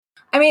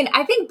I mean,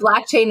 I think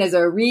blockchain is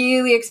a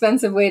really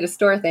expensive way to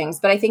store things,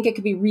 but I think it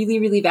could be really,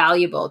 really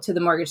valuable to the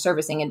mortgage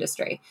servicing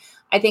industry.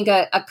 I think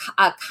a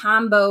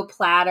combo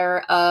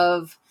platter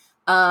of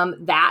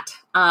that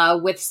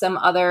with some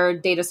other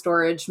data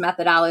storage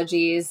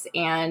methodologies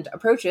and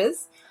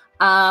approaches,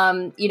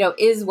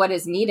 is what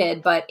is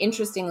needed. But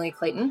interestingly,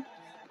 Clayton,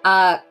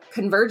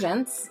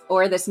 convergence,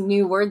 or this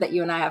new word that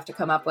you and I have to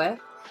come up with,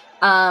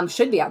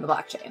 should be on the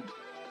blockchain.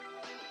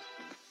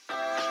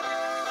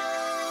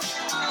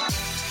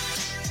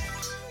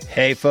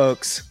 Hey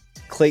folks,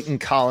 Clayton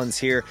Collins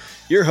here,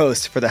 your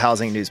host for the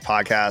Housing News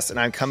Podcast, and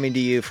I'm coming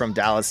to you from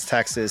Dallas,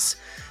 Texas,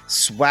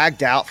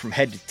 swagged out from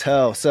head to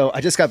toe. So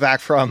I just got back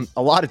from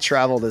a lot of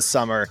travel this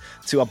summer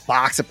to a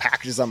box of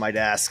packages on my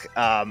desk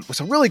with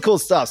some really cool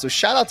stuff. So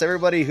shout out to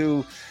everybody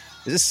who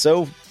is just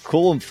so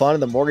cool and fun in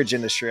the mortgage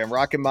industry. I'm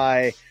rocking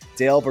my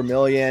Dale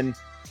Vermillion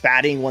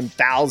Batting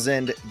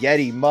 1000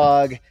 Yeti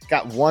mug.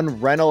 Got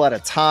one rental at a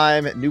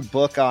time. New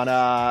book on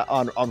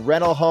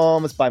rental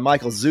homes by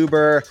Michael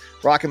Zuber.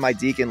 Rocking my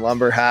Deacon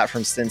Lumber hat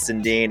from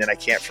Stinson Dean. And I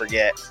can't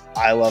forget,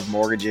 I love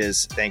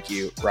mortgages. Thank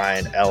you,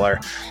 Ryan Eller.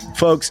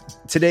 Folks,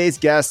 today's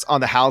guest on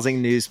the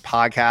Housing News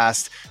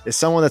Podcast is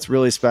someone that's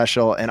really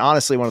special and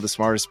honestly one of the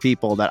smartest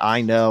people that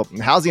I know in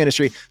the housing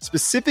industry,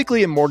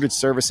 specifically in mortgage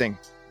servicing.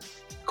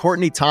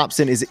 Courtney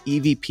Thompson is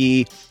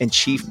EVP and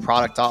Chief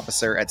Product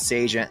Officer at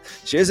Sagent.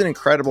 She has an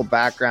incredible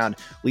background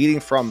leading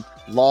from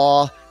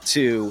law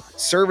to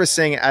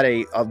servicing at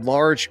a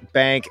large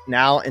bank,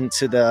 now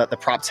into the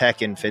prop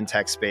tech and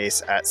fintech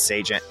space at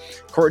Sagent.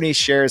 Courtney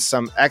shares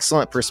some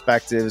excellent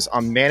perspectives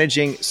on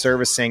managing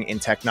servicing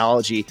and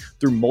technology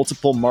through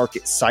multiple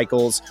market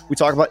cycles. We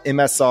talk about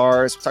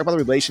MSRs, we talk about the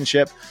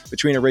relationship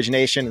between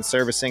origination and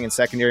servicing and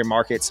secondary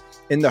markets,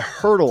 and the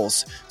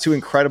hurdles to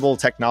incredible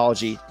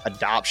technology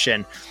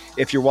adoption.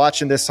 If you're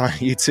watching this on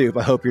YouTube,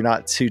 I hope you're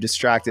not too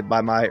distracted by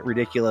my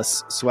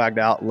ridiculous swagged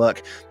out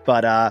look.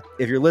 But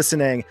if you're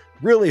listening,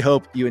 really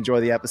hope you enjoy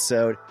the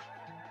episode.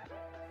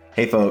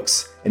 Hey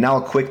folks, and now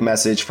a quick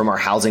message from our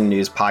Housing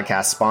News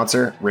Podcast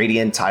sponsor,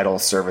 Radian Title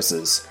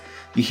Services.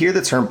 You hear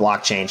the term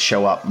blockchain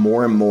show up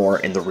more and more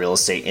in the real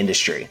estate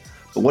industry,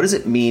 but what does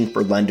it mean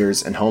for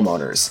lenders and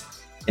homeowners?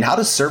 And how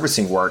does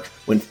servicing work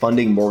when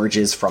funding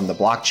mortgages from the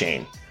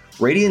blockchain?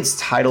 Radian's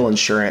title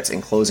insurance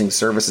and closing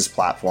services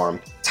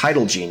platform,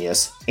 Title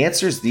Genius,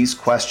 answers these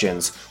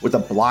questions with a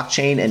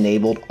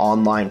blockchain-enabled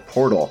online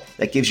portal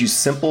that gives you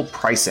simple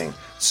pricing,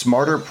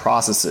 smarter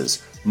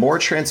processes, more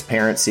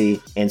transparency,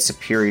 and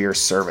superior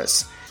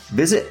service.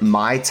 Visit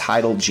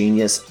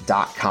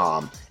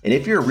mytitlegenius.com. And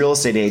if you're a real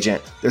estate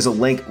agent, there's a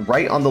link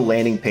right on the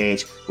landing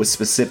page with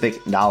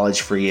specific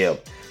knowledge for you.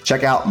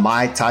 Check out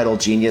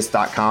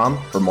mytitlegenius.com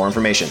for more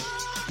information.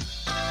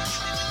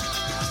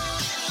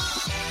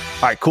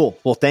 All right, cool.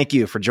 Well, thank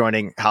you for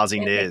joining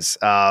Housing News.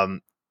 We're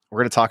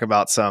going to talk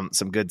about some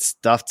good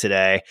stuff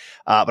today,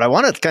 but I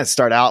want to kind of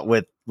start out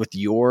with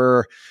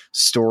your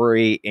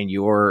story and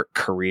your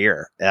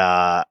career.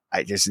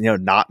 There's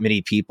not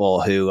many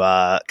people who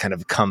kind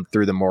of come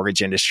through the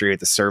mortgage industry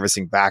with a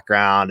servicing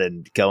background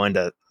and go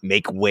into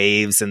make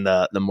waves in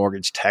the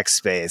mortgage tech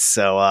space.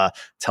 So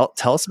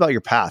tell us about your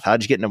path. How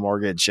did you get into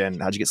mortgage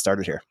and how did you get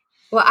started here?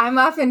 Well, I'm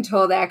often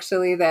told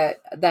actually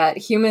that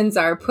humans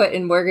are put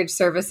in mortgage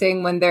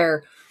servicing when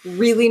they're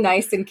really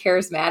nice and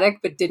charismatic,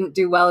 but didn't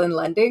do well in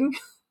lending.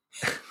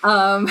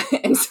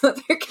 And so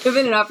they're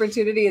given an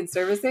opportunity in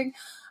servicing.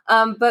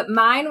 But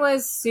mine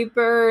was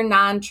super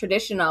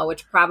non-traditional,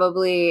 which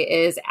probably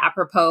is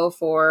apropos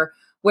for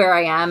where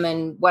I am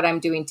and what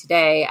I'm doing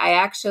today. I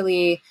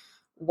actually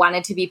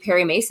wanted to be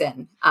Perry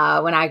Mason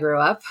when I grew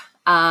up,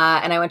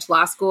 and I went to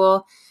law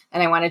school.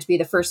 And I wanted to be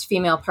the first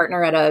female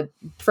partner at a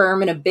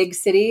firm in a big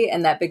city,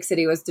 and that big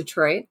city was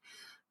Detroit.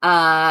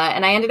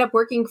 And I ended up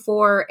working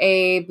for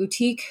a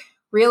boutique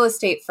real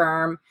estate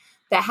firm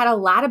that had a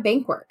lot of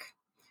bank work.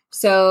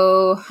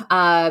 So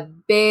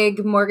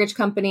big mortgage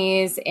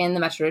companies in the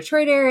Metro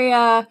Detroit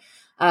area,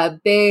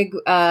 big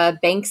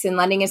banks and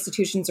lending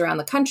institutions around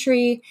the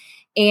country.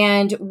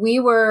 And we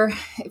were,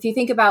 if you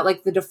think about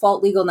like the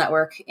default legal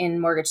network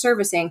in mortgage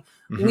servicing,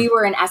 we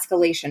were an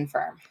escalation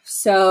firm.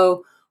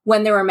 So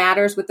when there were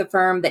matters with the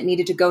firm that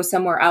needed to go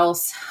somewhere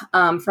else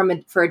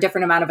for a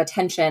different amount of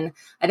attention,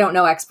 I don't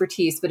know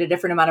expertise, but a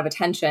different amount of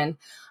attention,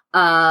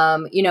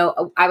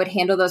 I would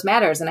handle those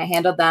matters, and I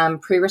handled them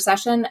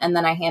pre-recession, and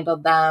then I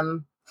handled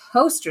them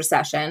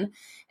post-recession.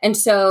 And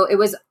so it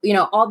was,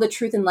 all the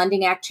Truth in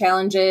Lending Act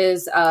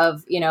challenges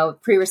of,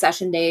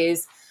 pre-recession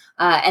days.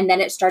 And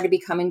then it started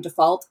becoming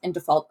default and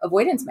default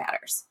avoidance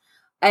matters.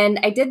 And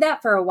I did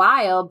that for a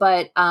while,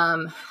 but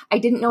I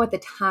didn't know at the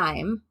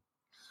time.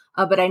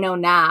 But I know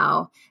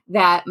now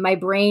that my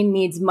brain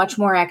needs much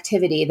more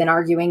activity than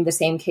arguing the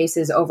same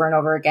cases over and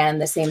over again,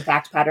 the same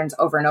fact patterns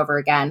over and over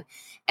again.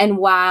 And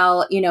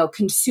while,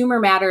 consumer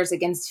matters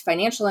against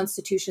financial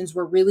institutions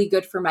were really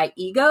good for my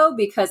ego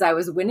because I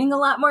was winning a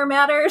lot more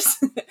matters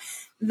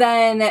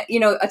than,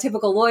 a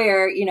typical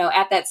lawyer,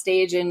 at that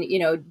stage and,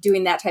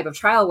 doing that type of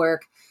trial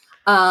work.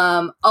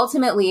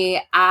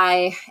 Ultimately,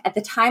 at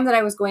the time that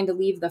I was going to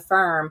leave the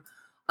firm,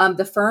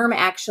 The firm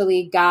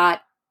actually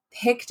got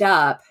picked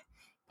up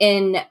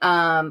in,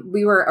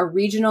 we were a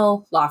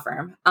regional law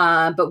firm,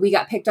 but we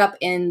got picked up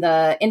in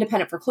the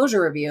Independent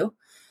Foreclosure Review,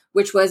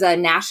 which was a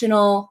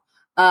national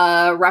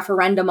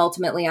referendum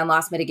ultimately on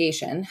loss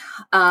mitigation,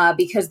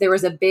 because there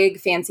was a big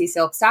fancy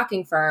silk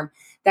stocking firm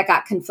that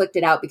got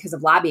conflicted out because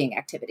of lobbying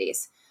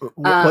activities.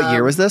 What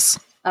year was this?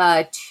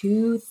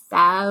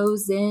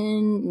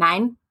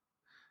 2009.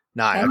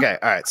 Okay.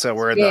 All right. So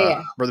we're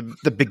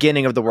the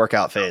beginning of the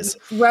workout phase.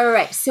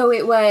 Right. So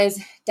it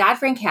was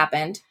Dodd-Frank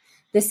happened.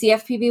 The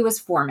CFPB was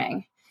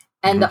forming,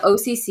 and the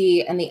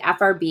OCC and the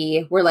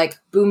FRB were like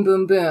boom,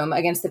 boom, boom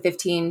against the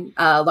 15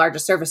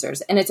 largest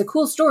servicers. And it's a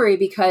cool story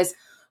because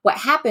what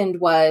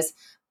happened was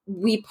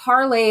we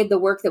parlayed the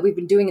work that we've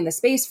been doing in the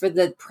space for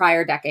the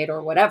prior decade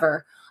or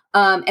whatever.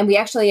 And we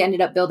actually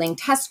ended up building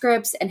test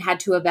scripts and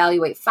had to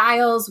evaluate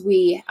files.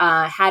 We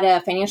had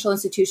a financial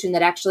institution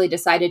that actually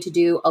decided to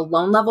do a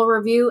loan level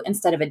review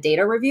instead of a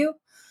data review.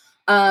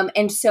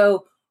 And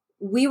so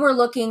we were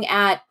looking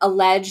at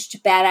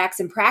alleged bad acts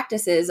and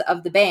practices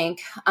of the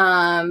bank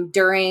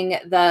during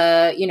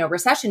the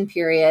recession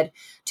period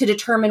to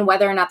determine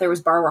whether or not there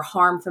was borrower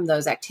harm from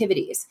those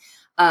activities.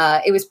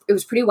 It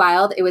was pretty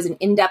wild. It was an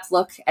in-depth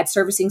look at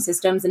servicing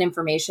systems and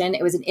information.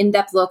 It was an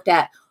in-depth look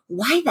at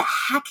why the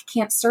heck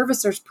can't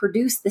servicers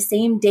produce the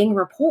same dang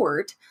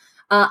report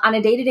on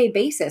a day-to-day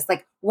basis?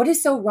 Like, what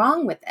is so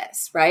wrong with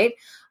this, right?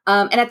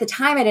 And at the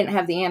time, I didn't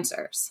have the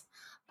answers.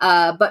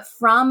 But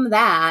from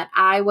that,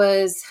 I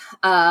was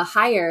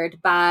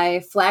hired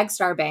by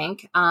Flagstar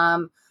Bank,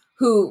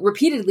 who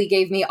repeatedly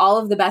gave me all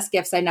of the best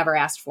gifts I never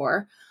asked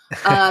for,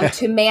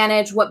 to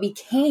manage what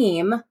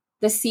became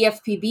the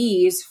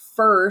CFPB's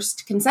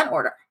first consent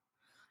order.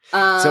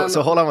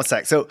 So hold on one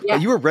sec. So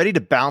you were ready to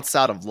bounce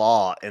out of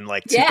law in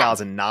like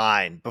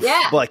 2009.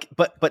 Before,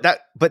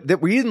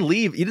 but we didn't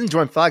leave. You didn't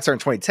join Flagstar in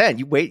 2010.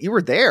 You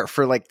were there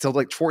for like till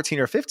like 14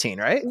 or 15,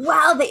 right?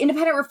 Well, the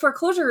Independent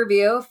Foreclosure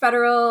Review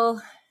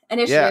federal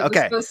initiative was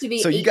supposed to be.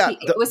 So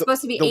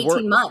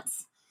 18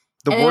 months.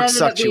 The work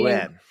sucked you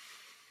in.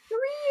 3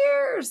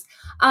 years.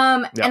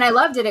 And I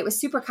loved it. It was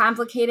super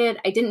complicated.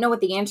 I didn't know what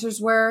the answers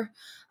were.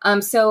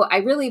 So I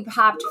really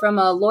hopped from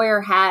a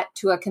lawyer hat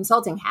to a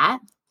consulting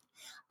hat.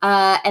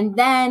 And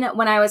then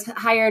when I was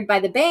hired by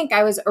the bank,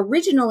 I was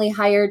originally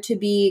hired to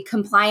be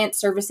compliance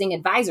servicing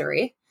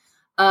advisory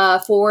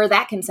for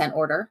that consent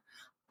order.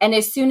 And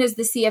as soon as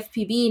the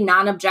CFPB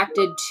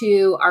non-objected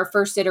to our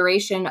first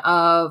iteration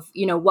of,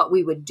 what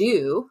we would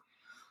do,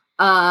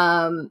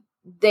 April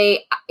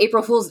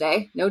Fool's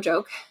Day, no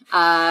joke,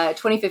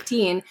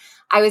 2015,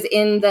 I was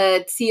in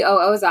the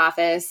COO's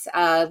office,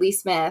 Lee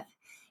Smith,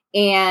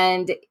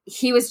 and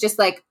he was just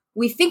like,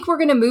 "We think we're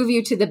going to move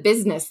you to the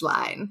business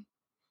line."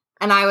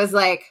 And I was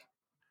like,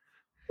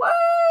 "What?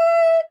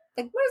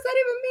 Like, what does that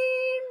even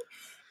mean?"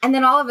 And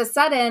then all of a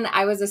sudden,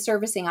 I was a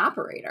servicing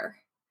operator.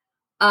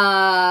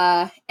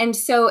 And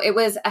so it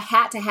was a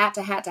hat to hat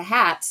to hat to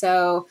hat.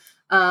 So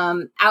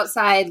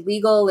outside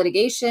legal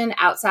litigation,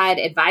 outside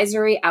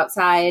advisory,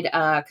 outside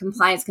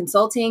compliance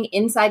consulting,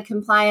 inside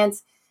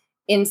compliance,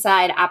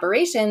 inside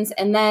operations.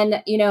 And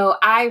then,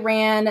 I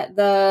ran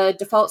the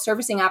default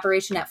servicing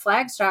operation at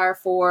Flagstar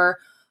for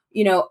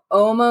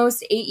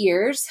almost 8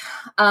 years.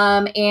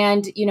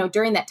 And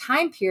during that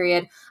time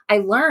period, I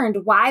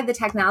learned why the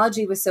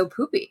technology was so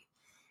poopy.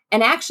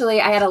 And actually,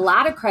 I had a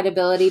lot of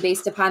credibility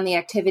based upon the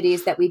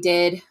activities that we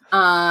did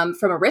from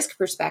a risk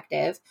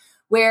perspective,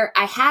 where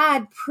I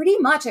had pretty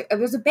much, it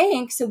was a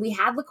bank, so we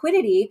had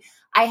liquidity.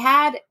 I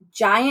had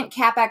giant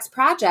CapEx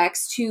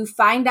projects to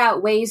find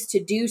out ways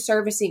to do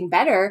servicing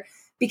better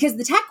because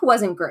the tech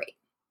wasn't great.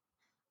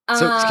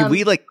 So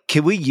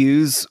can we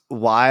use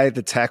why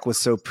the tech was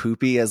so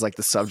poopy as like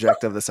the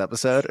subject of this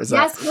episode?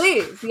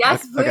 Please.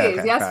 Yes,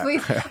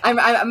 please.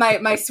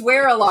 My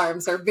swear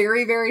alarms are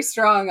very, very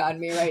strong on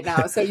me right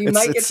now. So you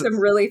might get some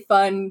really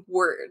fun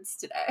words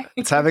today.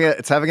 It's having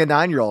a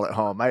 9-year-old at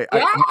home.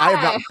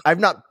 I've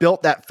not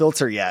built that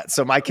filter yet.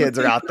 So my kids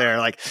are out there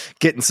like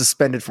getting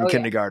suspended from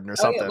kindergarten or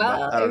something.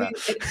 Well, I don't know.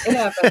 It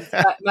happens.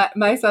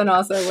 my son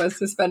also was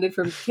suspended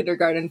from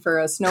kindergarten for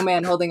a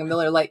snowman holding a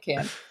Miller Lite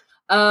can.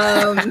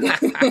 So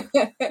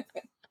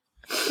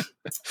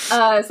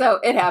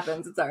it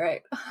happens. It's all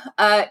right.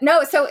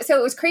 So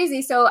it was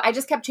crazy. So I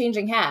just kept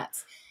changing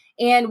hats,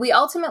 and we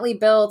ultimately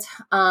built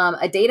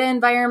a data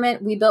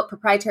environment. We built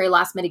proprietary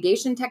loss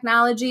mitigation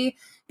technology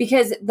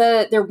because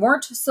there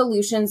weren't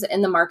solutions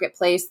in the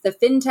marketplace. The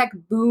fintech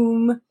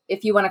boom,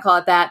 if you want to call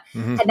it that,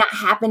 had not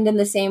happened in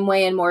the same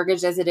way in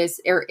mortgage as it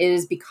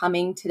is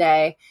becoming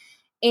today.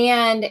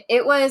 And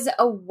it was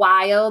a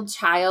wild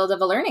child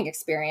of a learning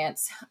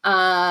experience.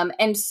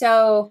 And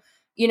so,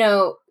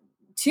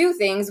 2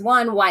 things.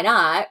 1, why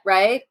not?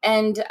 Right.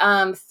 And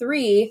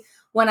 3,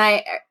 when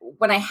I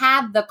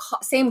had the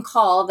same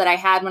call that I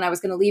had when I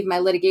was going to leave my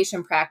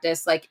litigation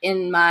practice, like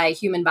in my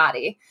human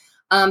body,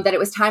 that it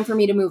was time for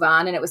me to move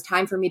on and it was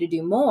time for me to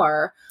do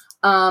more.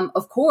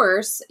 Of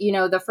course,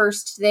 the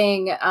first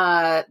thing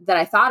that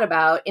I thought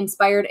about,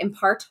 inspired in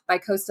part by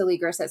Costa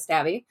Ligris at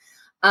Stabby,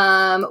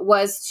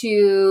 was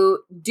to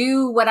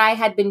do what I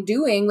had been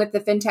doing with the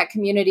fintech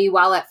community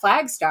while at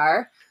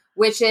Flagstar,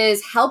 which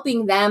is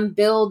helping them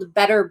build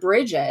better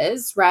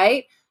bridges,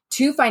 right,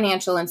 to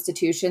financial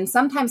institutions,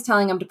 sometimes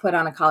telling them to put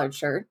on a collared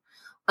shirt.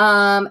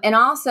 And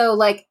also,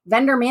 like,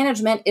 vendor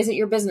management isn't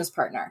your business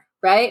partner,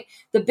 right?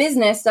 The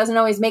business doesn't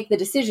always make the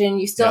decision.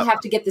 You still have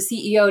to get the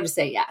CEO to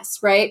say yes,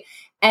 right?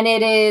 And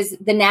it is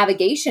the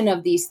navigation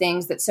of these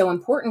things that's so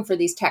important for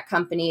these tech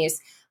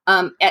companies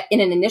in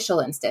an initial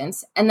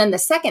instance. And then the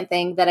second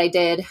thing that I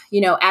did,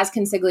 as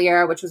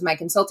Consigliera, which was my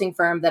consulting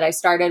firm that I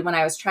started when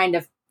I was trying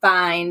to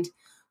find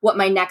what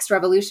my next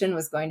revolution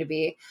was going to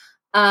be,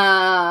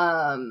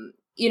 was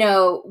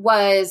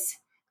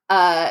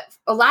there's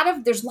a lot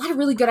of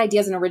really good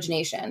ideas in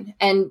origination.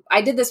 And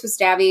I did this with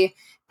Stavvy,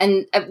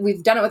 and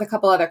we've done it with a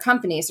couple other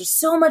companies. There's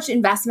so much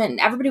investment and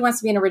everybody wants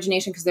to be in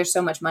origination because there's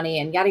so much money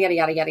and yada, yada,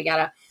 yada, yada,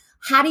 yada.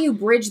 How do you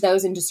bridge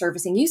those into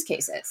servicing use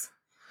cases?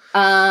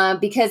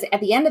 Because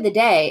at the end of the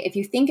day, if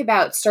you think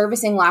about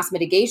servicing loss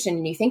mitigation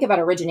and you think about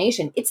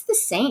origination, it's the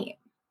same.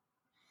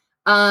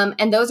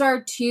 And those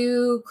are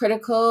two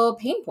critical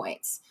pain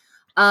points.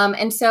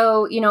 And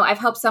so, I've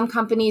helped some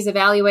companies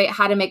evaluate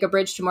how to make a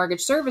bridge to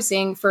mortgage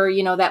servicing for,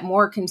 that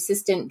more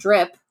consistent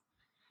drip,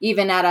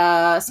 even at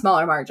a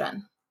smaller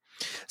margin.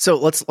 So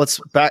let's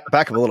back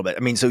up a little bit. I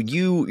mean, so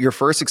your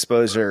first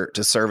exposure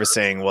to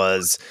servicing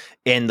was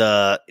during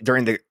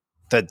the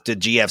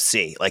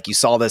GFC. Like, you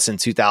saw this in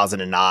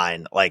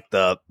 2009, like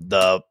the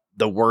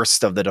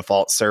worst of the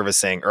default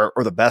servicing or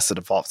the best of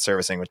default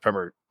servicing, which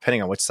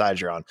depending on which side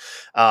you're on.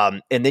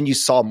 And then you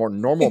saw a more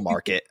normal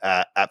market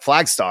at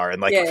Flagstar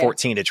in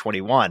 14 to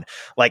 21.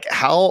 Like,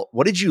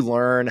 what did you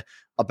learn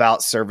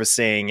about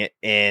servicing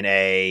in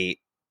a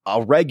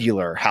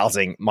regular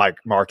housing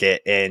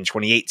market in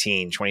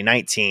 2018,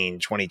 2019,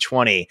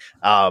 2020,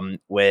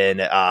 when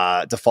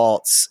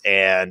defaults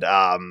and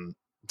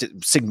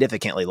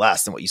significantly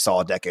less than what you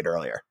saw a decade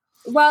earlier?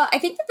 Well, I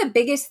think that the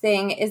biggest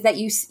thing is that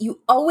you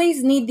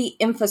always need the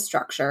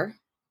infrastructure,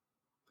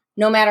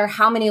 no matter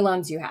how many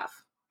loans you have.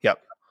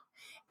 Yep.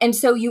 And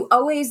so you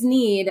always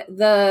need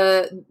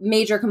the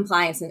major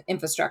compliance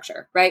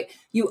infrastructure, right?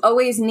 You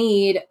always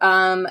need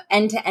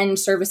end-to-end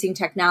servicing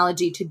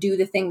technology to do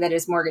the thing that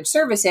is mortgage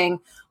servicing,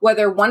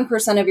 whether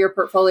 1% of your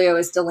portfolio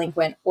is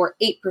delinquent or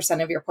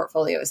 8% of your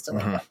portfolio is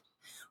delinquent. Mm-hmm.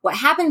 What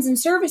happens in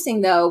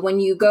servicing, though,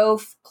 when you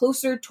go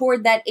closer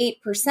toward that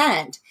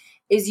 8%,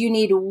 is you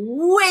need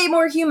way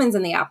more humans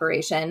in the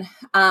operation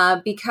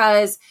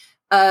because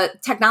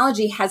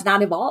technology has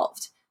not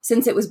evolved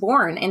since it was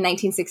born in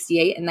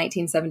 1968 and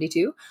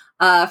 1972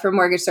 for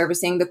mortgage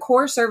servicing. The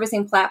core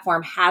servicing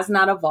platform has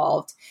not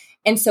evolved.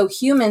 And so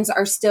humans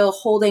are still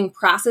holding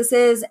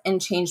processes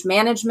and change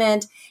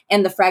management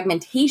and the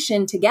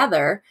fragmentation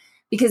together,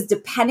 because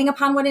depending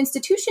upon what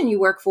institution you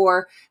work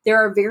for, there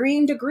are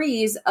varying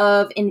degrees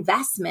of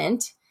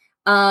investment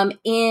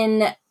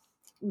in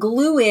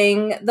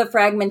gluing the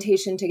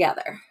fragmentation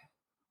together.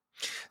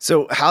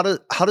 So how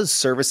does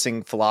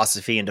servicing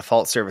philosophy and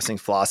default servicing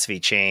philosophy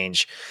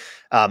change?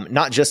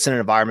 Not just in an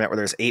environment where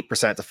there's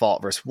 8%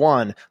 default versus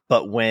 1,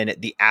 but when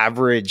the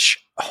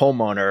average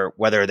homeowner,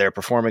 whether they're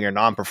performing or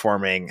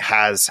non-performing,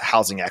 has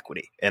housing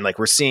equity. And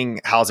we're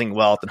seeing housing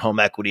wealth and home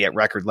equity at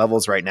record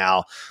levels right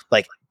now.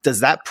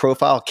 Does that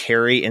profile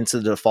carry into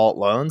the default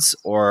loans,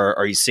 or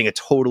are you seeing a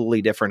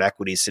totally different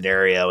equity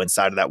scenario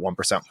inside of that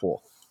 1%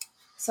 pool?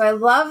 So I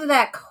love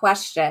that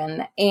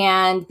question.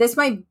 And this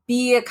might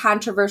be a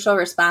controversial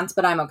response,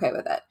 but I'm okay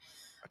with it.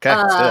 Okay.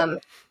 Let's do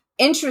it.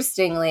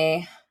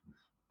 Interestingly,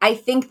 I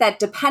think that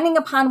depending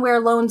upon where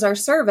loans are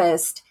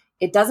serviced,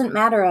 it doesn't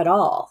matter at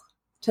all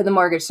to the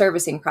mortgage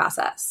servicing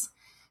process.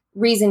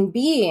 Reason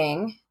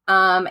being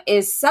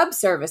is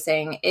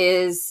subservicing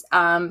is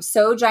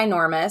so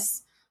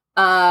ginormous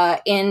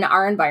in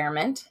our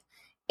environment.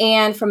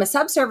 And from a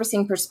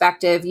subservicing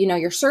perspective,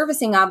 your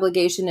servicing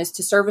obligation is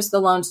to service the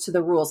loans to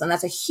the rules. And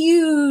that's a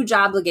huge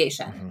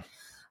obligation.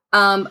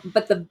 Mm-hmm.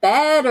 But the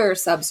better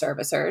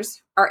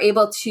subservicers are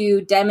able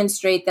to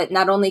demonstrate that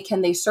not only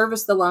can they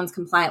service the loans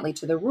compliantly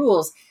to the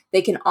rules,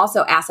 they can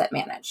also asset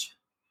manage.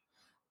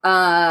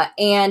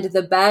 And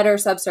the better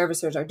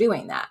subservicers are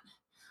doing that.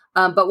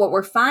 But what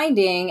we're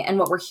finding and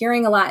what we're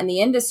hearing a lot in the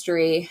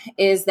industry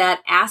is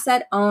that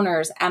asset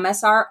owners,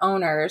 MSR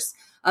owners,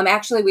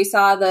 actually, we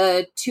saw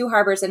the Two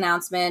Harbors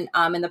announcement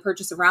in the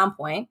purchase of Round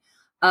Point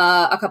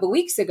a couple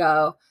weeks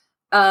ago.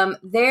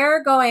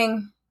 They're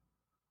going,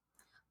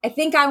 I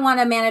think I want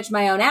to manage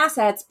my own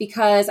assets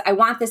because I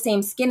want the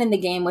same skin in the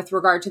game with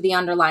regard to the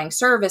underlying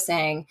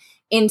servicing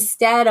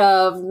instead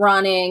of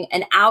running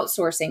an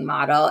outsourcing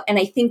model. And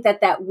I think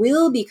that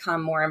will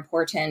become more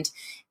important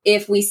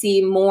if we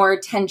see more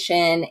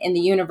tension in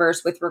the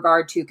universe with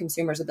regard to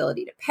consumers'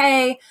 ability to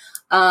pay.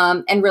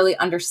 And really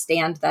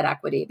understand that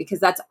equity, because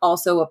that's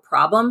also a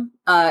problem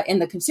in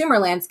the consumer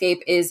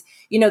landscape is,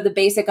 the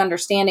basic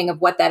understanding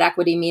of what that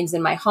equity means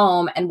in my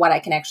home and what I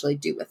can actually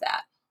do with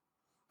that.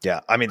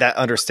 Yeah. I mean, that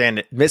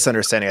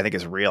misunderstanding, I think,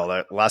 is real.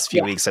 The last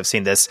few weeks, I've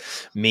seen this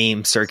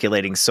meme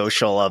circulating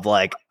social of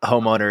like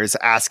homeowners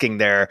asking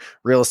their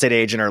real estate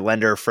agent or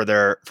lender for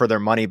their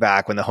money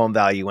back when the home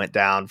value went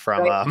down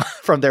from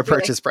from their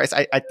purchase price.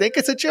 I think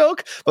it's a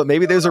joke, but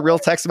maybe there's a real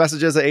text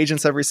messages that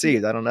agents have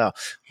received. I don't know,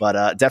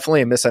 but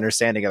definitely a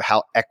misunderstanding of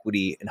how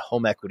equity and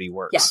home equity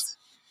works. Yes.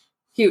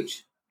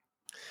 Huge.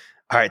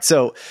 All right.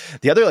 So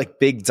the other like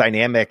big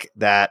dynamic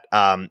that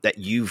that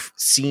you've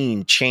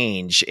seen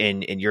change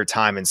in your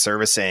time in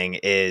servicing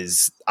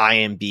is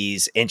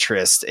IMB's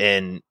interest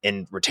in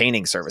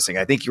retaining servicing.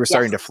 I think you were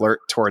starting to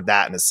flirt toward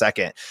that in a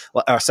second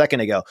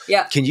ago.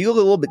 Yeah. Can you go a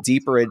little bit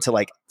deeper into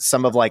like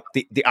some of like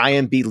the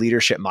IMB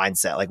leadership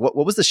mindset? Like what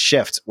was the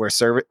shift where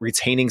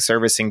retaining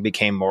servicing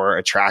became more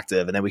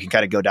attractive? And then we can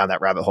kind of go down that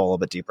rabbit hole a little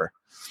bit deeper.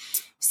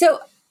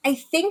 So I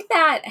think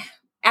that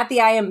at the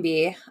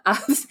IMB,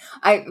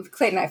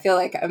 Clayton, I feel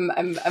like I'm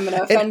going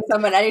to offend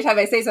someone anytime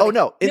I say something.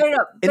 Oh no,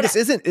 no. And this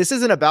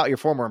isn't about your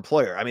former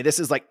employer. I mean, this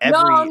is like every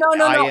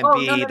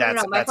IMB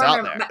that's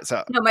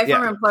out there. My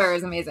former employer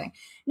is amazing.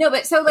 No,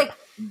 but so like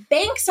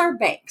banks are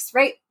banks,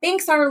 right?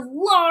 Banks are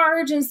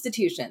large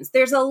institutions.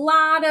 There's a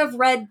lot of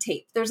red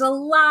tape. There's a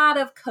lot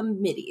of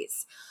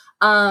committees.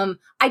 I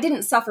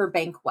didn't suffer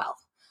bank well,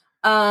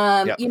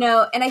 and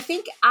I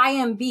think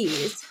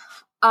IMBs.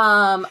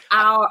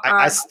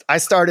 I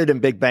started in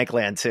big bank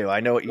land too. I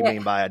know what you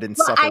mean by I didn't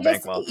suffer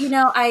bank well.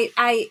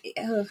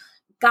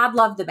 God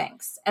love the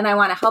banks, and I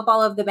want to help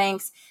all of the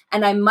banks.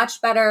 And I'm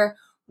much better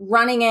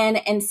running in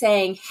and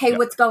saying, "Hey,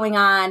 what's going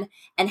on?"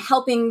 and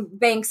helping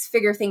banks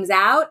figure things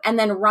out, and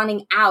then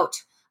running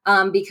out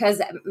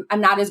because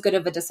I'm not as good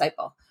of a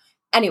disciple.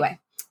 Anyway,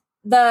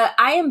 the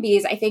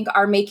IMBs, I think,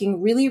 are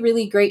making really,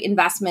 really great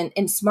investment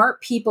in smart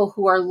people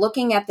who are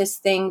looking at this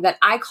thing that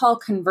I call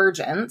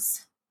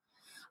convergence.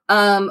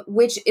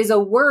 Which is a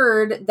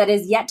word that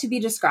is yet to be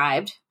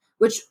described,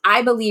 which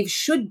I believe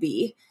should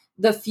be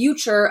the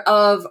future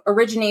of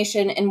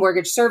origination and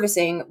mortgage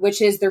servicing,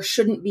 which is there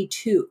shouldn't be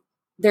two.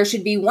 There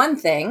should be one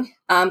thing.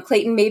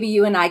 Clayton, maybe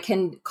you and I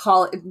can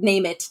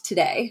name it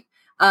today,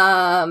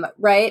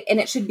 right?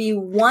 And it should be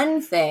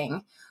one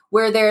thing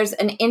where there's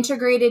an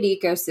integrated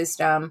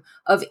ecosystem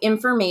of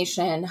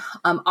information,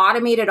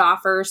 automated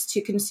offers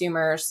to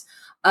consumers,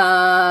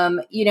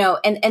 and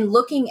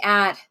looking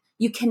at.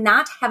 You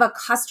cannot have a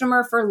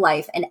customer for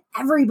life. And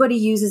everybody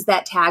uses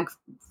that tag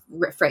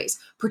phrase,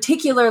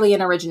 particularly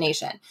in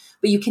origination.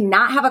 But you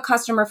cannot have a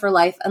customer for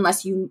life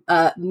unless you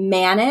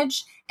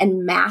manage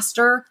and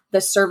master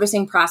the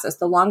servicing process,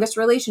 the longest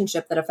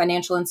relationship that a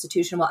financial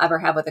institution will ever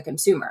have with a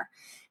consumer.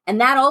 And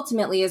that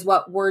ultimately is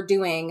what we're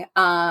doing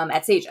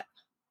at Sagent.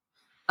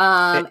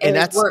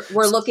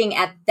 We're looking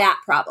at that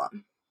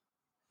problem.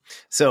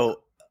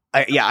 So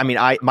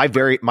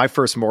my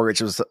first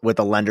mortgage was with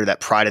a lender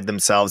that prided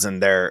themselves in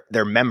their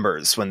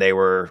members when they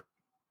were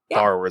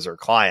borrowers or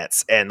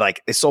clients, and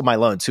like they sold my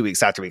loan 2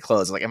 weeks after we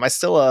closed. Like, am I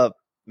still a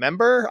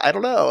member? I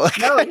don't know.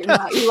 No, you're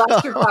not. You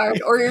lost your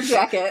card or your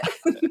jacket.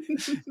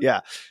 Yeah.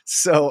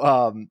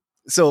 So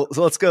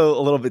let's go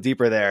a little bit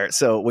deeper there.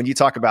 So when you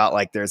talk about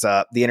like there's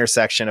the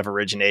intersection of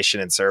origination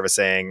and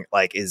servicing,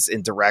 like is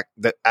in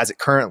as it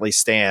currently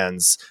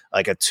stands,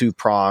 like a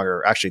 2-prong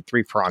or actually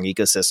 3-prong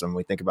ecosystem.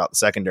 We think about the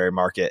secondary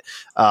market,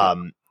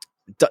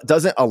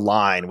 doesn't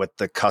align with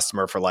the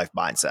customer for life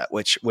mindset,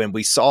 which when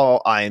we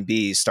saw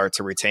IMBs start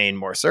to retain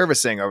more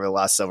servicing over the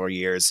last several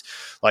years,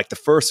 like the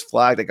first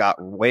flag that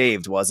got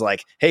waved was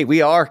like, hey,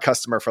 we are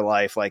customer for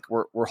life. Like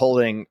we're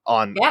holding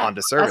on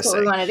to servicing. That's what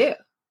we want to do.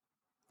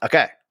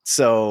 Okay.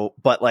 So,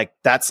 but like,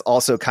 that's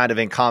also kind of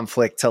in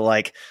conflict to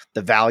like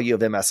the value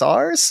of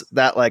MSRs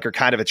that like are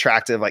kind of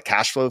attractive, like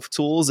cash flow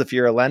tools if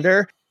you're a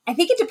lender. I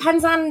think it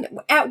depends on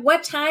at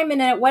what time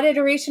and at what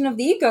iteration of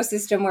the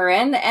ecosystem we're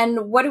in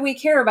and what do we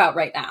care about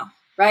right now,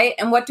 right?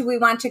 And what do we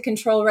want to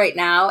control right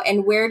now?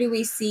 And where do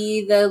we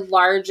see the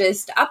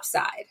largest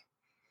upside?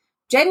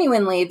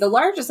 Genuinely, the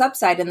largest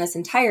upside in this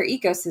entire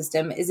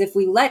ecosystem is if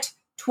we let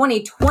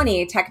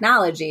 2020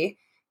 technology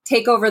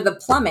take over the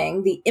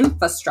plumbing, the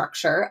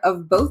infrastructure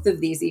of both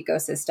of these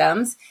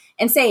ecosystems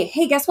and say,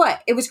 hey, guess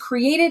what? It was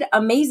created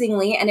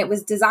amazingly and it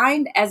was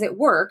designed as it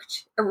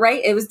worked,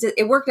 right?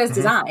 It worked as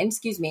designed,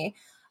 excuse me.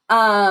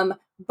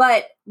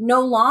 But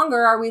no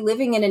longer are we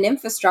living in an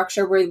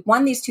infrastructure where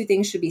one, these two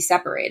things should be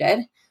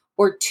separated,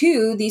 or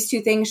two, these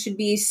two things should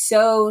be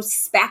so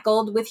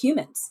spackled with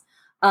humans,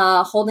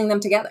 holding them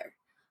together.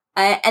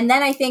 And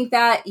then I think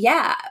that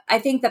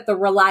the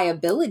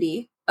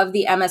reliability of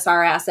the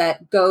MSR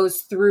asset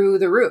goes through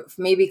the roof,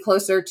 maybe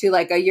closer to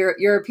like a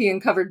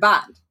European covered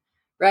bond,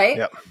 right?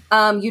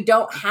 Yep. You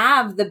don't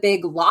have the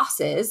big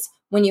losses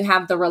when you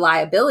have the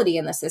reliability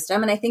in the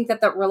system. And I think that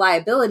the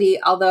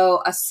reliability,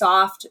 although a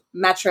soft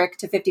metric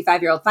to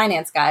 55-year-old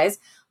finance guys,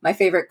 my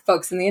favorite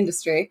folks in the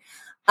industry,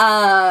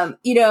 I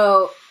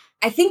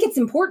think it's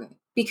important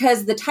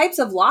because the types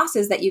of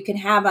losses that you can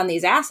have on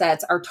these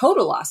assets are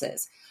total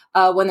losses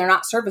when they're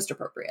not serviced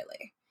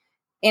appropriately.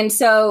 And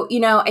so,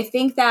 I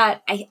think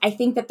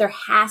that there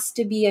has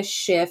to be a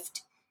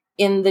shift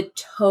in the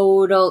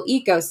total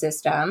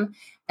ecosystem.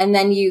 And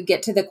then you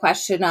get to the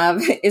question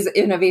of, is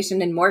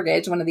innovation in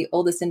mortgage, one of the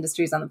oldest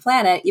industries on the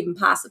planet, even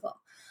possible?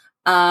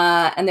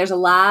 And there's a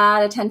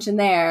lot of tension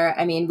there.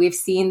 I mean, we've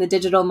seen the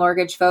digital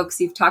mortgage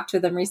folks, you've talked to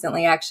them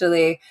recently,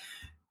 actually,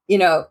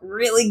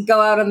 really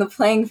go out on the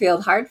playing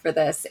field hard for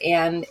this.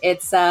 And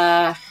it's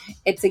a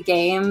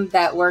game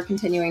that we're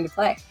continuing to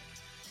play.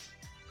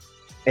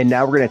 And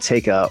now we're going to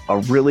take a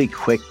really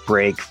quick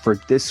break for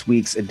this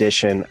week's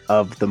edition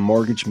of the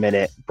Mortgage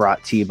Minute,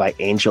 brought to you by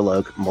Angel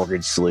Oak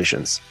Mortgage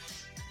Solutions.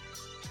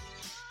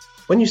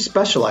 When you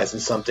specialize in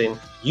something,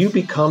 you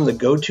become the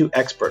go-to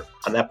expert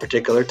on that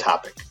particular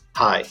topic.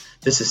 Hi,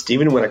 this is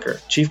Stephen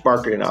Winokur, Chief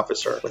Marketing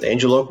Officer with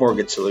Angel Oak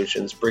Mortgage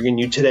Solutions, bringing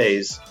you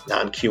today's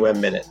Non-QM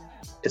Minute.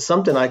 It's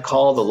something I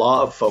call the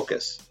law of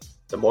focus.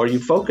 The more you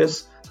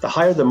focus, the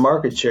higher the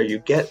market share you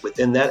get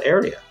within that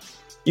area.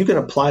 You can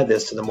apply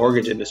this to the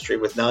mortgage industry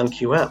with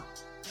non-QM.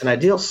 An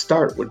ideal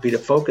start would be to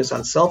focus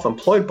on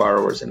self-employed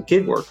borrowers and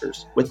gig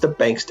workers with the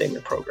bank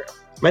statement program.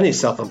 Many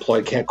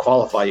self-employed can't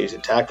qualify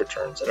using tax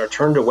returns and are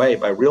turned away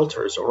by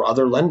realtors or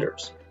other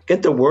lenders.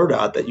 Get the word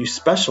out that you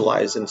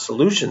specialize in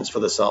solutions for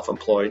the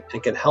self-employed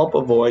and can help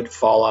avoid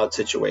fallout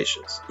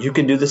situations. You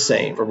can do the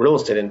same for real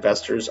estate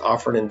investors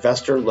offering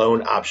investor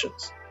loan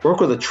options. Work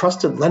with a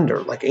trusted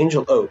lender like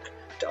Angel Oak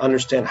to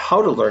understand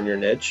how to learn your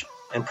niche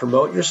and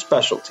promote your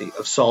specialty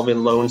of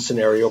solving loan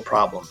scenario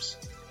problems.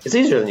 It's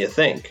easier than you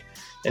think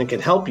and can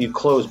help you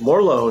close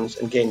more loans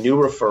and gain new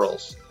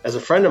referrals. As a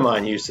friend of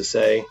mine used to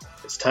say,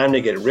 it's time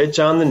to get rich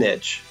on the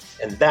niche,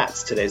 and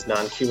that's today's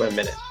Non-QM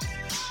Minute.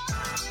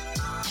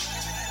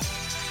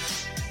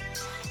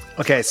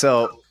 Okay,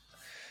 so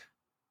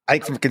I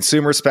think from a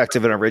consumer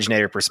perspective and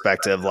originator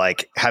perspective,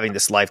 like having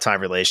this lifetime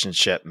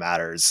relationship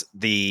matters.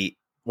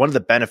 One of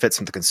the benefits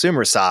from the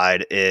consumer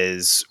side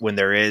is when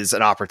there is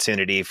an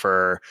opportunity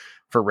for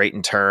rate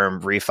and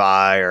term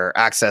refi or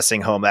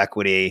accessing home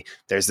equity,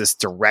 there's this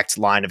direct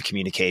line of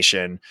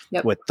communication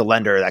with the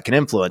lender that can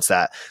influence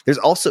that.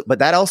 But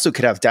that also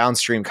could have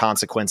downstream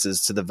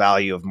consequences to the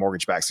value of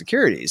mortgage-backed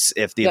securities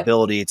if the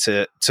ability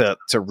to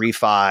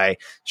refi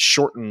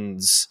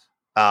shortens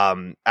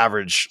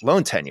average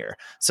loan tenure.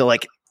 So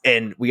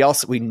and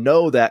we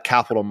know that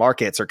capital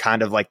markets are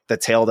kind of like the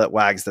tail that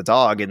wags the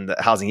dog in the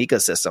housing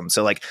ecosystem.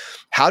 So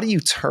how do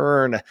you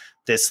turn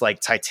this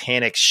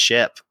Titanic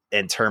ship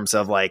in terms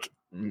of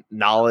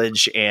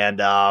knowledge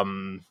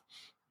and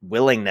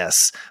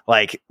willingness,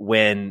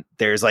 when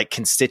there's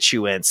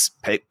constituents,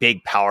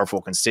 big,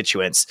 powerful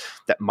constituents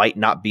that might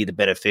not be the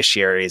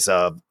beneficiaries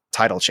of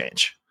title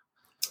change?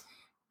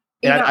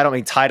 And I don't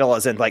mean title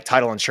as in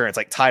title insurance,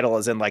 title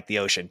as in the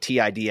ocean,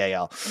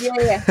 TIDAL.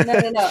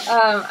 Yeah.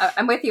 No.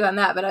 I'm with you on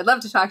that, but I'd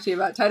love to talk to you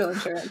about title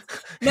insurance.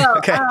 No.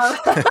 Okay.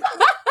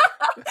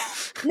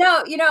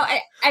 No,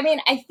 I mean,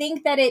 I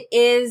think that it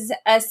is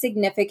a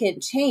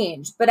significant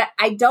change, but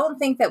I don't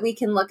think that we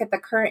can look at the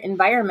current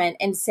environment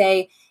and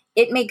say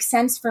it makes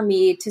sense for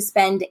me to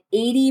spend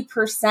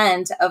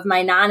 80% of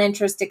my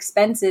non-interest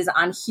expenses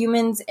on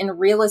humans and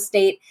real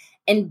estate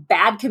and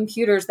bad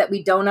computers that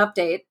we don't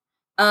update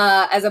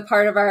as a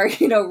part of our,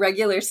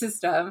 regular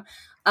system,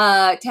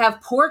 to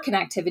have poor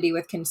connectivity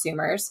with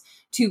consumers,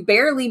 to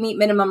barely meet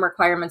minimum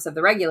requirements of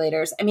the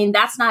regulators. I mean,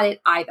 that's not it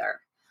either.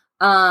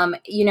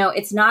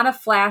 It's not a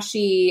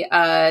flashy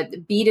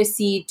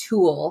B2C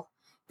tool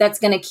that's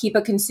going to keep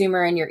a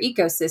consumer in your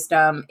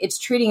ecosystem. It's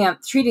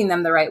treating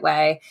them the right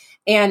way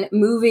and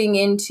moving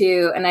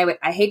into, and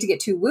I hate to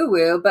get too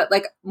woo-woo, but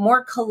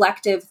more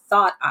collective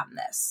thought on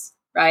this,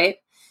 right?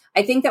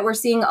 I think that we're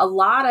seeing a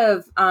lot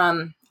of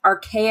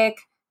archaic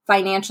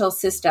financial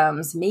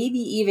systems, maybe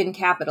even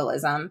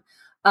capitalism,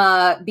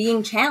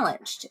 being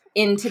challenged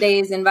in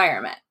today's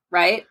environment,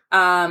 right?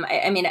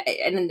 I mean,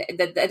 and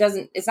that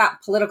doesn't, it's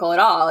not political at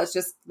all. It's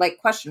just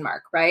question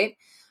mark, right?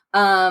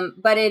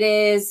 But it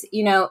is,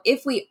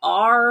 if we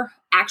are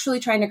actually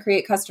trying to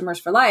create customers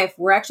for life,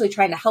 we're actually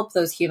trying to help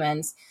those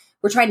humans.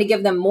 We're trying to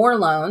give them more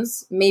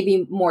loans,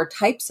 maybe more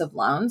types of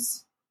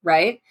loans,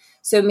 right?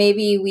 So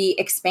maybe we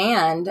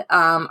expand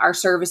our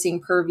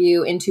servicing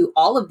purview into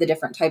all of the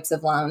different types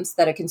of loans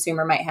that a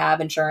consumer might have,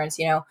 insurance,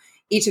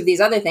 each of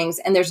these other things.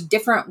 And there's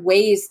different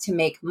ways to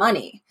make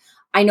money.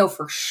 I know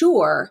for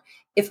sure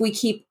if we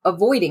keep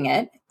avoiding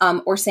it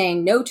or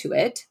saying no to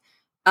it,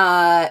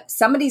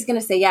 somebody's going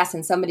to say yes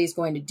and somebody's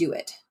going to do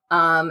it.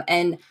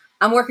 And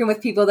I'm working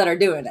with people that are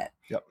doing it.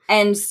 Yep.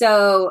 And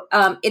so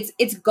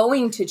it's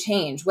going to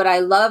change. Would I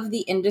love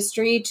the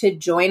industry to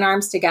join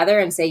arms together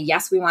and say,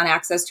 yes, we want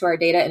access to our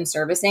data and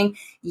servicing.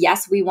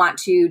 Yes, we want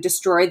to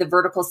destroy the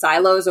vertical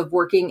silos of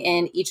working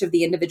in each of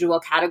the individual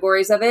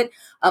categories of it.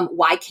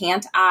 Why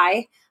can't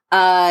I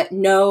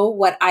know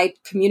what I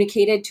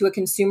communicated to a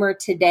consumer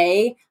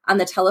today on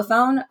the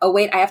telephone? Oh,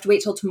 wait, I have to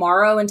wait till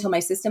tomorrow until my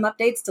system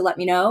updates to let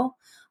me know.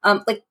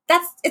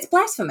 It's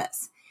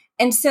blasphemous.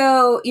 And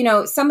so,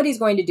 somebody's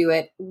going to do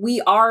it. We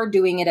are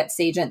doing it at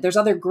Sagent. There's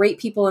other great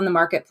people in the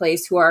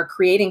marketplace who are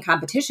creating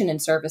competition in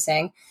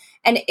servicing.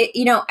 And,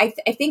 I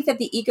think that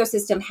the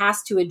ecosystem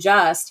has to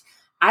adjust.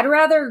 I'd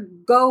rather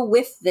go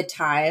with the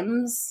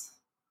times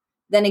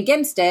than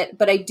against it.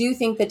 But I do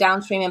think the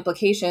downstream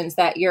implications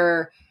that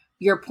you're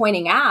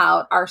pointing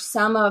out are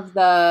some of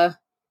the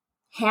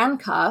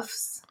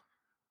handcuffs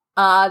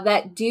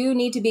that do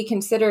need to be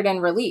considered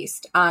and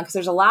released, because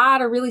there's a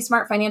lot of really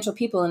smart financial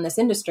people in this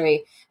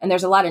industry, and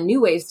there's a lot of new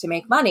ways to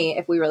make money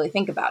if we really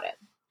think about it.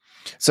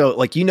 So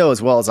like,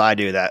 as well as I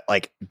do that,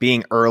 like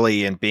being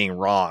early and being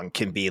wrong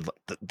can be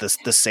the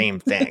same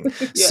thing.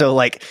 Yeah. So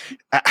like,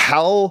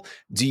 how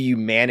do you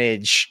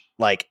manage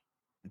like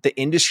the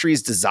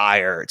industry's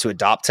desire to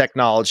adopt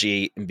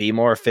technology and be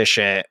more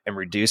efficient and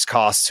reduce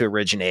costs to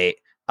originate,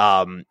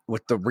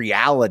 with the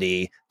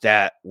reality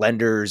that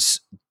lenders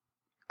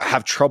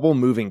have trouble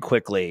moving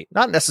quickly,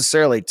 not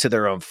necessarily to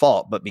their own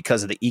fault, but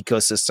because of the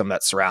ecosystem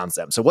that surrounds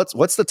them. So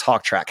what's the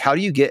talk track? How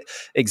do you get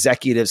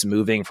executives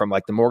moving from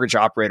like the mortgage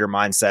operator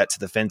mindset to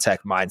the fintech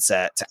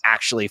mindset to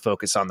actually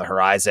focus on the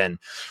horizon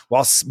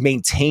while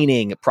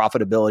maintaining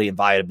profitability and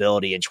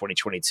viability in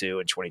 2022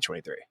 and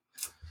 2023?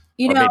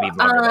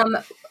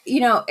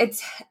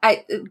 It's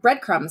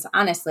breadcrumbs,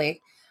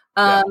 honestly.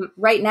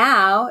 Right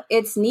now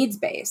it's needs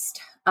based.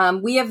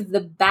 We have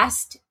the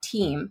best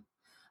team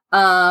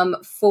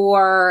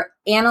for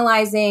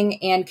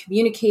analyzing and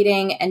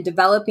communicating and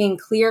developing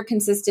clear,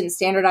 consistent,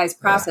 standardized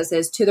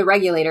processes to the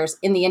regulators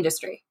in the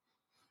industry.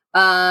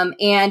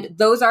 And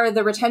those are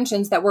the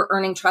retentions that we're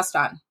earning trust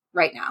on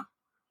right now,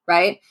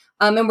 right?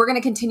 And we're going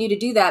to continue to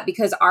do that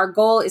because our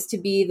goal is to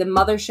be the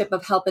mothership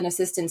of help and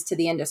assistance to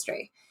the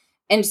industry.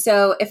 And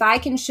so if I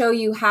can show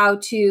you how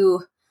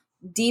to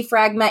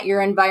defragment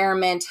your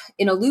environment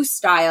in a loose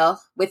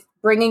style with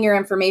bringing your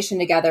information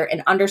together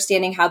and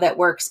understanding how that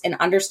works and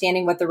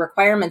understanding what the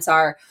requirements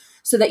are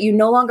so that you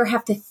no longer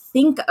have to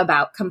think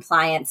about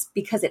compliance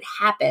because it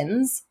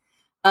happens,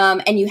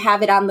 and you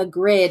have it on the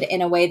grid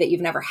in a way that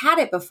you've never had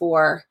it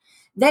before,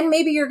 then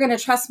maybe you're going to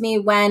trust me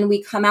when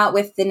we come out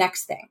with the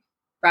next thing,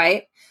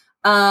 right?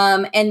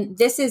 And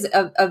this is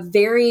a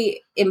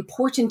very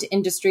important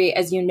industry,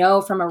 as you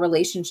know, from a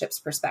relationships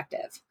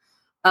perspective.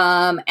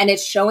 And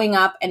it's showing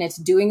up and it's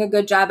doing a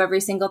good job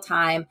every single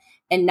time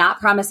and not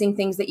promising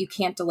things that you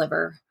can't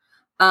deliver.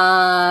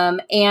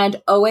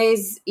 And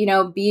always,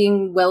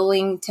 being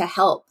willing to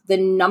help. The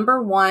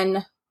number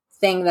one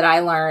thing that I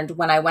learned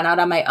when I went out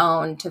on my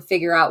own to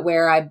figure out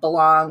where I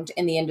belonged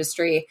in the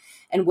industry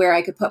and where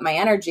I could put my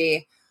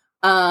energy,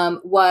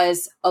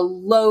 was a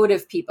load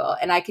of people.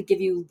 And I could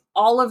give you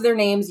all of their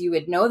names. You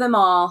would know them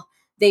all.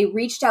 They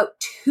reached out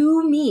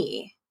to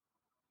me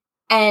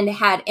and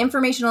had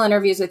informational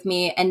interviews with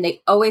me. And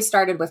they always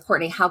started with,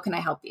 Courtney, how can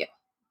I help you?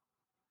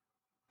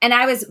 And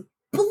I was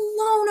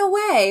blown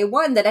away.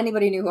 One, that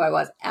anybody knew who I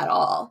was at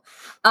all.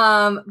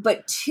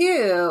 But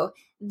two,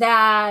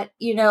 that,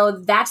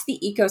 that's the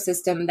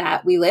ecosystem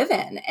that we live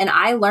in. And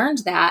I learned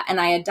that and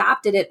I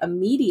adopted it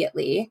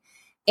immediately.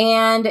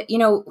 And,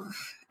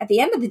 at the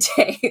end of the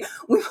day,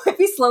 we might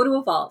be slow to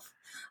evolve.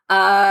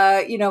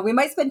 We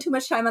might spend too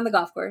much time on the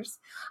golf course.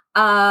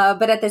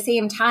 But at the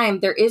same time,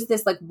 there is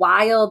this like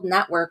wild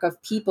network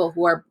of people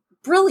who are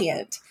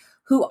brilliant,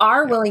 who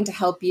are willing to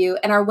help you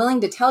and are willing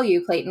to tell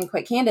you, Clayton,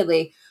 quite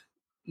candidly,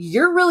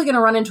 you're really going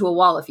to run into a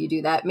wall if you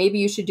do that. Maybe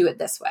you should do it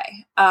this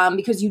way,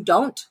 because you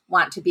don't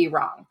want to be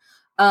wrong.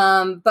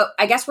 But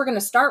I guess we're going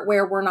to start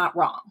where we're not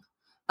wrong.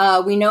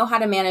 We know how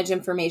to manage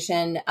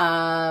information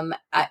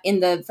in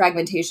the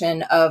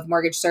fragmentation of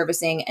mortgage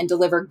servicing and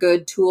deliver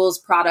good tools,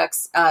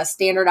 products,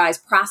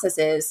 standardized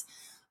processes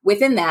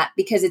within that,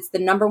 because it's the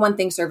number one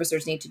thing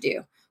servicers need to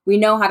do. We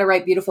know how to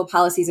write beautiful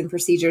policies and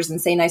procedures and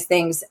say nice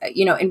things,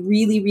 and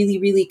really, really,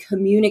 really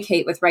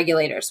communicate with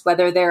regulators,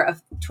 whether they're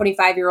a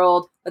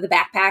 25-year-old with a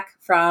backpack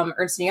from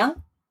Ernst &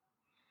 Young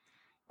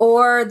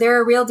or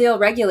they're a real deal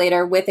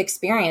regulator with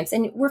experience.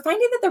 And we're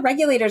finding that the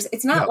regulators,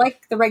 it's not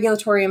like the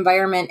regulatory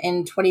environment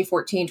in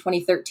 2014,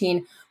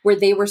 2013, where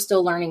they were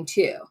still learning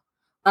too.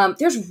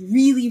 There's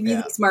really,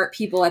 really smart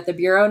people at the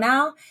Bureau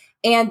now,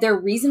 and they're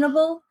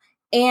reasonable.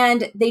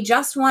 And they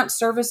just want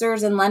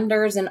servicers and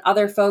lenders and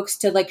other folks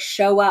to like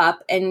show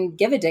up and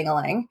give a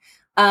ding-a-ling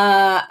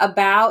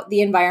about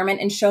the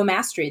environment and show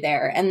mastery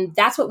there. And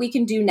that's what we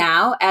can do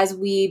now as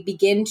we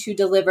begin to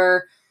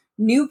deliver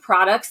new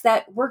products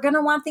that we're going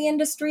to want the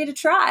industry to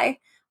try.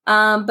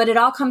 But it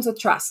all comes with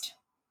trust.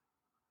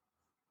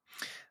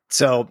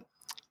 So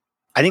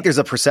I think there's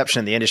a perception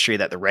in the industry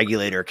that the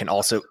regulator can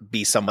also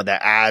be someone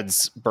that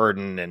adds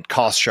burden and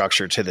cost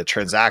structure to the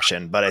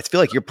transaction. But I feel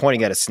like you're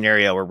pointing at a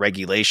scenario where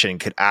regulation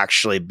could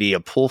actually be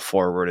a pull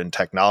forward in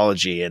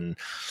technology and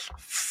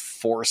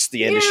force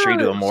the industry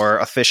to a more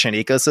efficient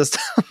ecosystem.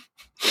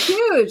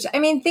 Huge. I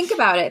mean, think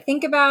about it.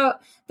 Think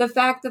about the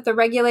fact that the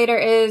regulator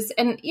is,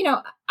 and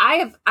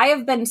I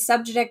have been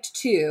subject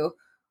to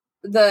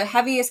the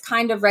heaviest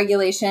kind of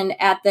regulation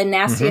at the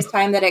nastiest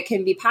time that it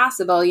can be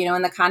possible,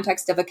 in the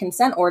context of a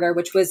consent order,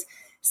 which was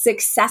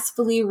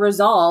successfully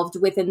resolved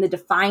within the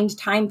defined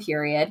time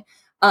period.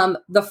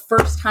 The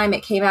first time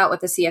it came out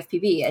with the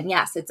CFPB. And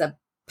yes, it's a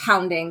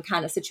pounding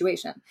kind of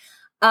situation.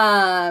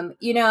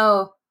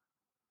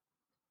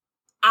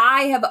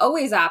 I have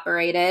always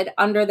operated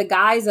under the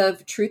guise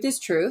of truth is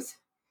truth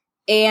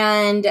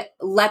and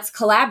let's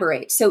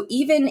collaborate. So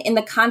even in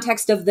the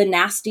context of the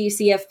nasty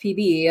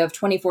CFPB of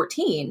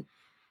 2014,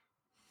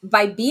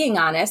 by being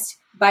honest,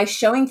 by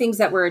showing things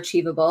that were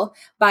achievable,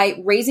 by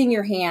raising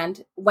your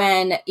hand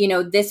when,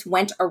 this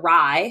went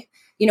awry,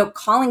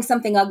 calling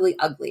something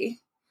ugly,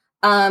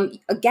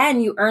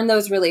 again, you earn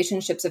those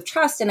relationships of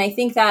trust. And I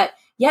think that,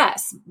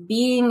 yes,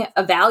 being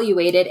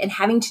evaluated and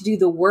having to do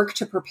the work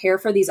to prepare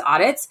for these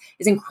audits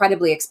is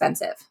incredibly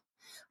expensive.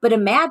 But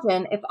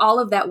imagine if all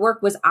of that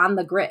work was on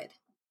the grid,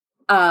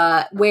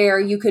 where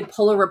you could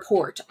pull a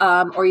report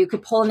or you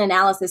could pull an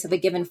analysis of a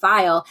given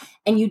file,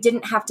 and you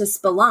didn't have to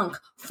spelunk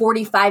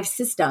 45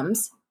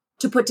 systems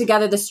to put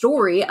together the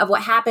story of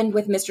what happened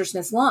with Mr.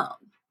 Smith's loan.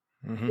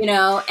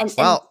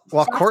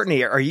 Well,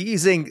 Courtney, are you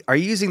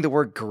using the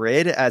word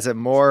grid as a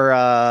more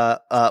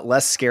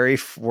less scary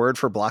word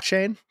for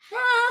blockchain?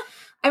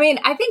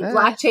 I think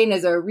blockchain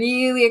is a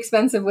really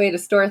expensive way to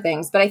store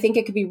things, but I think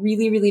it could be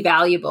really, really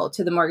valuable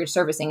to the mortgage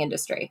servicing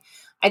industry.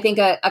 I think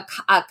a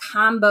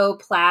combo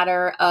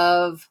platter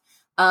of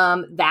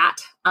that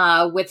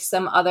with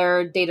some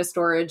other data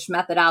storage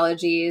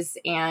methodologies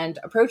and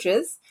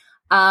approaches,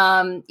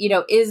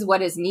 is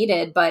what is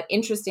needed. But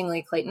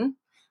interestingly, Clayton,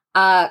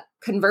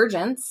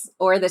 convergence,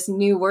 or this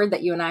new word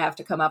that you and I have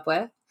to come up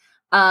with,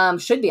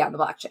 should be on the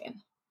blockchain.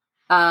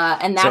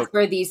 And that's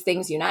where these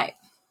things unite.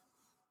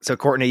 So,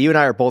 Courtney, you and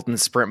I are both in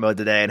sprint mode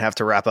today and have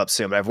to wrap up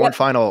soon. But I have one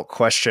final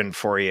question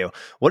for you.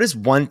 What is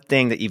one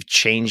thing that you've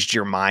changed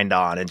your mind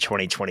on in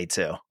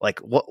 2022? Like,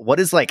 what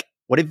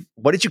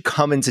did you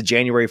come into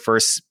January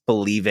 1st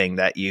believing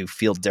that you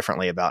feel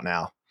differently about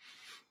now?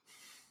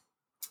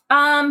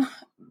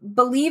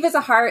 Believe is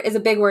a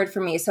big word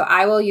for me. So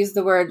I will use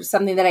the word,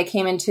 something that I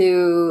came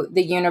into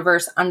the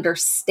universe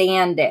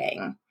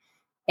understanding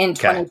in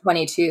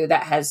 2022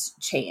 that has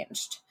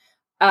changed.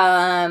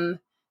 I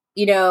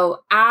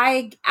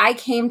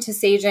came to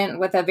Sagent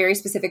with a very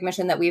specific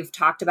mission that we've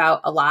talked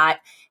about a lot.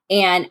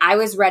 And I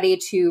was ready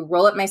to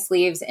roll up my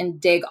sleeves and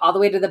dig all the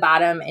way to the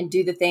bottom and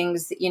do the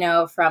things,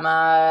 from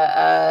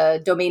a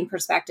domain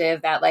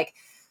perspective that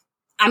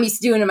I'm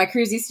used to doing and my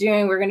crew's used to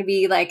doing. We're going to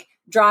be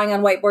drawing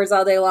on whiteboards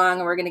all day long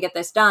and we're going to get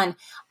this done.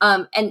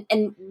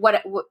 And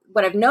what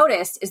I've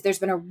noticed is there's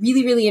been a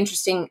really, really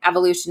interesting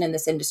evolution in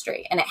this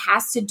industry. And it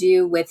has to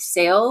do with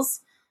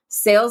sales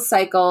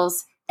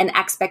cycles, and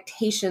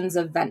expectations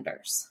of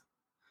vendors.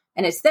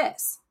 And it's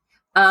this,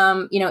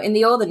 in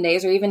the olden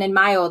days, or even in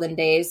my olden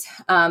days,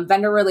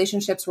 vendor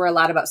relationships were a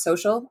lot about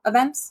social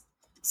events,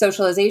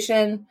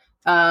 socialization,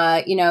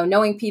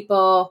 knowing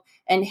people,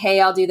 and hey,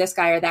 I'll do this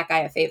guy or that guy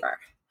a favor.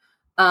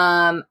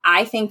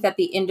 I think that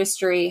the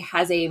industry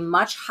has a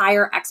much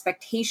higher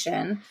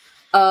expectation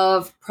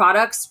of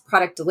products,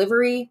 product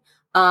delivery,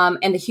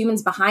 and the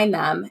humans behind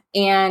them.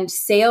 And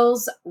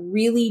sales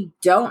really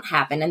don't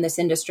happen in this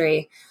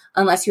industry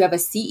unless you have a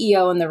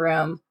CEO in the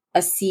room, a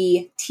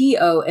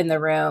CTO in the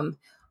room,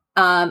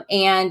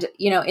 and,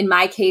 in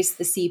my case,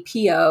 the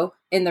CPO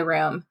in the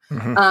room,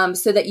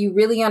 so that you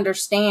really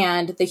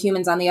understand the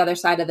humans on the other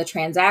side of the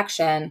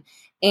transaction.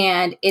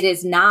 And it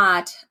is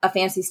not a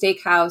fancy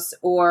steakhouse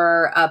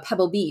or a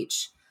Pebble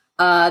Beach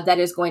that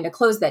is going to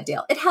close that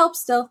deal. It helps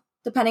still,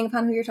 depending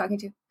upon who you're talking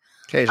to.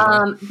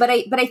 But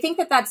I think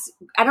that's,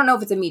 I don't know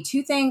if it's a Me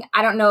Too thing.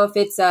 I don't know if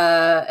it's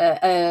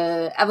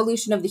a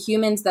evolution of the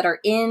humans that are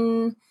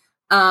in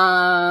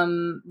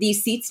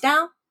these seats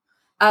now.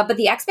 But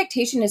the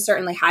expectation is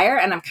certainly higher,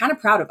 and I'm kind of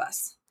proud of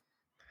us.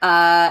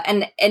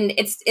 And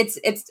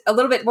it's a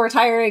little bit more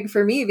tiring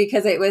for me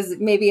because it was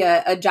maybe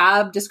a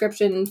job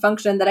description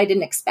function that I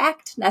didn't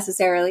expect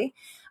necessarily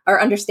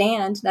or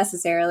understand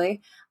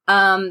necessarily.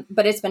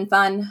 But it's been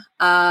fun.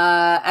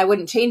 I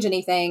wouldn't change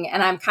anything,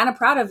 and I'm kind of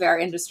proud of our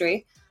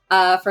industry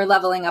for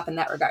leveling up in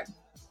that regard.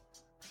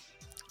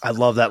 I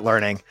love that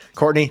learning.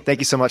 Courtney, thank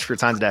you so much for your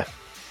time today.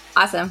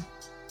 Awesome.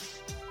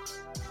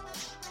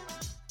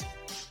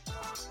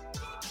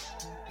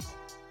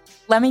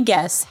 Let me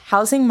guess,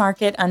 housing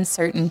market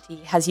uncertainty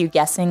has you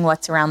guessing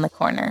what's around the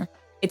corner.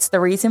 It's the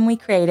reason we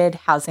created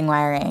Housing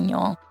Wire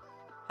Annual.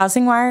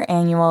 Housing Wire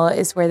Annual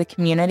is where the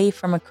community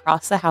from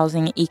across the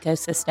housing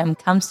ecosystem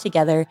comes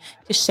together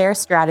to share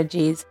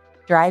strategies,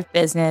 drive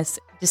business,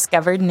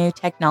 discover new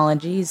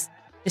technologies,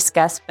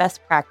 discuss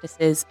best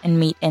practices, and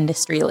meet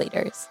industry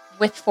leaders.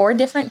 With 4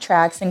 different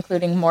tracks,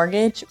 including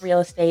mortgage, real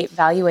estate,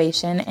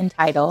 valuation, and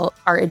title,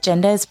 our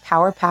agenda is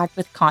power-packed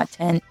with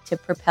content to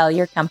propel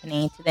your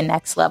company to the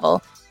next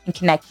level and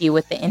connect you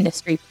with the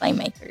industry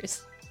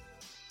playmakers.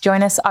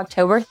 Join us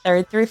October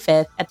 3rd through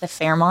 5th at the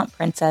Fairmont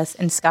Princess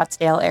in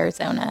Scottsdale,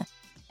 Arizona.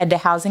 Head to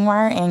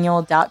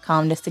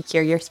housingwireannual.com to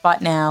secure your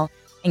spot now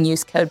and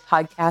use code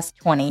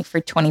podcast20 for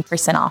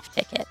 20% off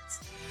tickets.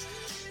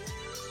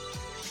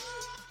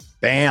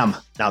 Bam.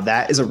 Now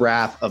that is a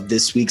wrap of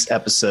this week's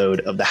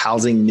episode of the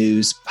Housing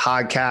News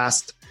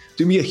Podcast.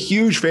 Do me a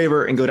huge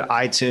favor and go to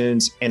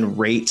iTunes and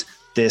rate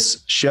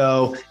this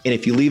show. And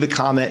if you leave a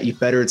comment, you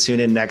better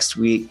tune in next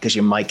week because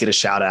you might get a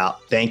shout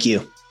out. Thank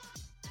you.